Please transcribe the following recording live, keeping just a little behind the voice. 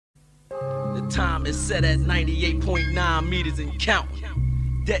time is set at 98.9 meters and counting.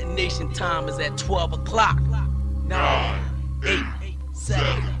 Detonation time is at 12 o'clock. 9, 8,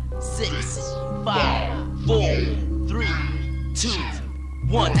 7, 6, 5, 4, 3, 2,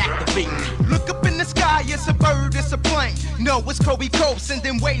 1, activate. Look up in the sky, it's a bird, it's a plane. No, it's Kobe Cove,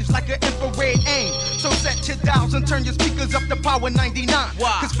 sending waves like an infrared aim. So set your dials and turn your speakers up to power 99.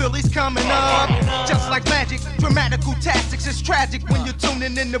 Why? Cause Philly's coming up, just like magic. Dramatical tactics, it's tragic when you're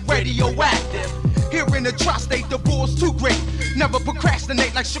tuning in the radioactive. Here in the tri-state, the bull's too great. Never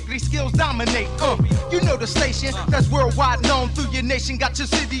procrastinate like strictly skills dominate. You know the station that's worldwide known through your nation. Got your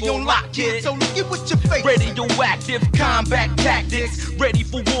city on lock, kid, so look at what your face. Radioactive combat tactics, ready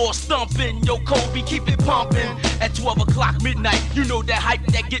for war, stumping. Yo, Kobe, keep it pumping. At 12 o'clock midnight, you know that hype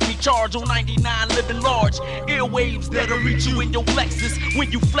that get me charged on 99, living large. Airwaves that'll reach you in your Lexus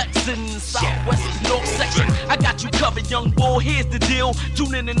when you flexing. Southwest North section, I got you covered, young boy. Here's the deal,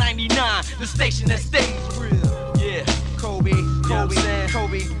 tune in to 99, the station that stays real. Yeah, Kobe,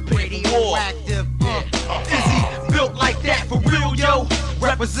 radioactive. Is he built like that for real, yo?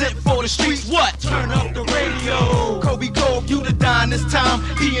 Represent for the streets, what? Turn up the radio. Kobe Cove, you the dime this time.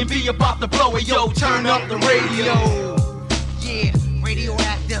 P.N.B about to blow it, yo. Turn up the radio. Yeah,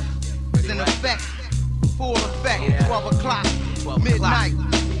 radioactive is in effect, full effect. 12 o'clock, midnight.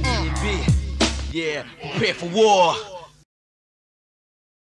 Yeah, prepare for war.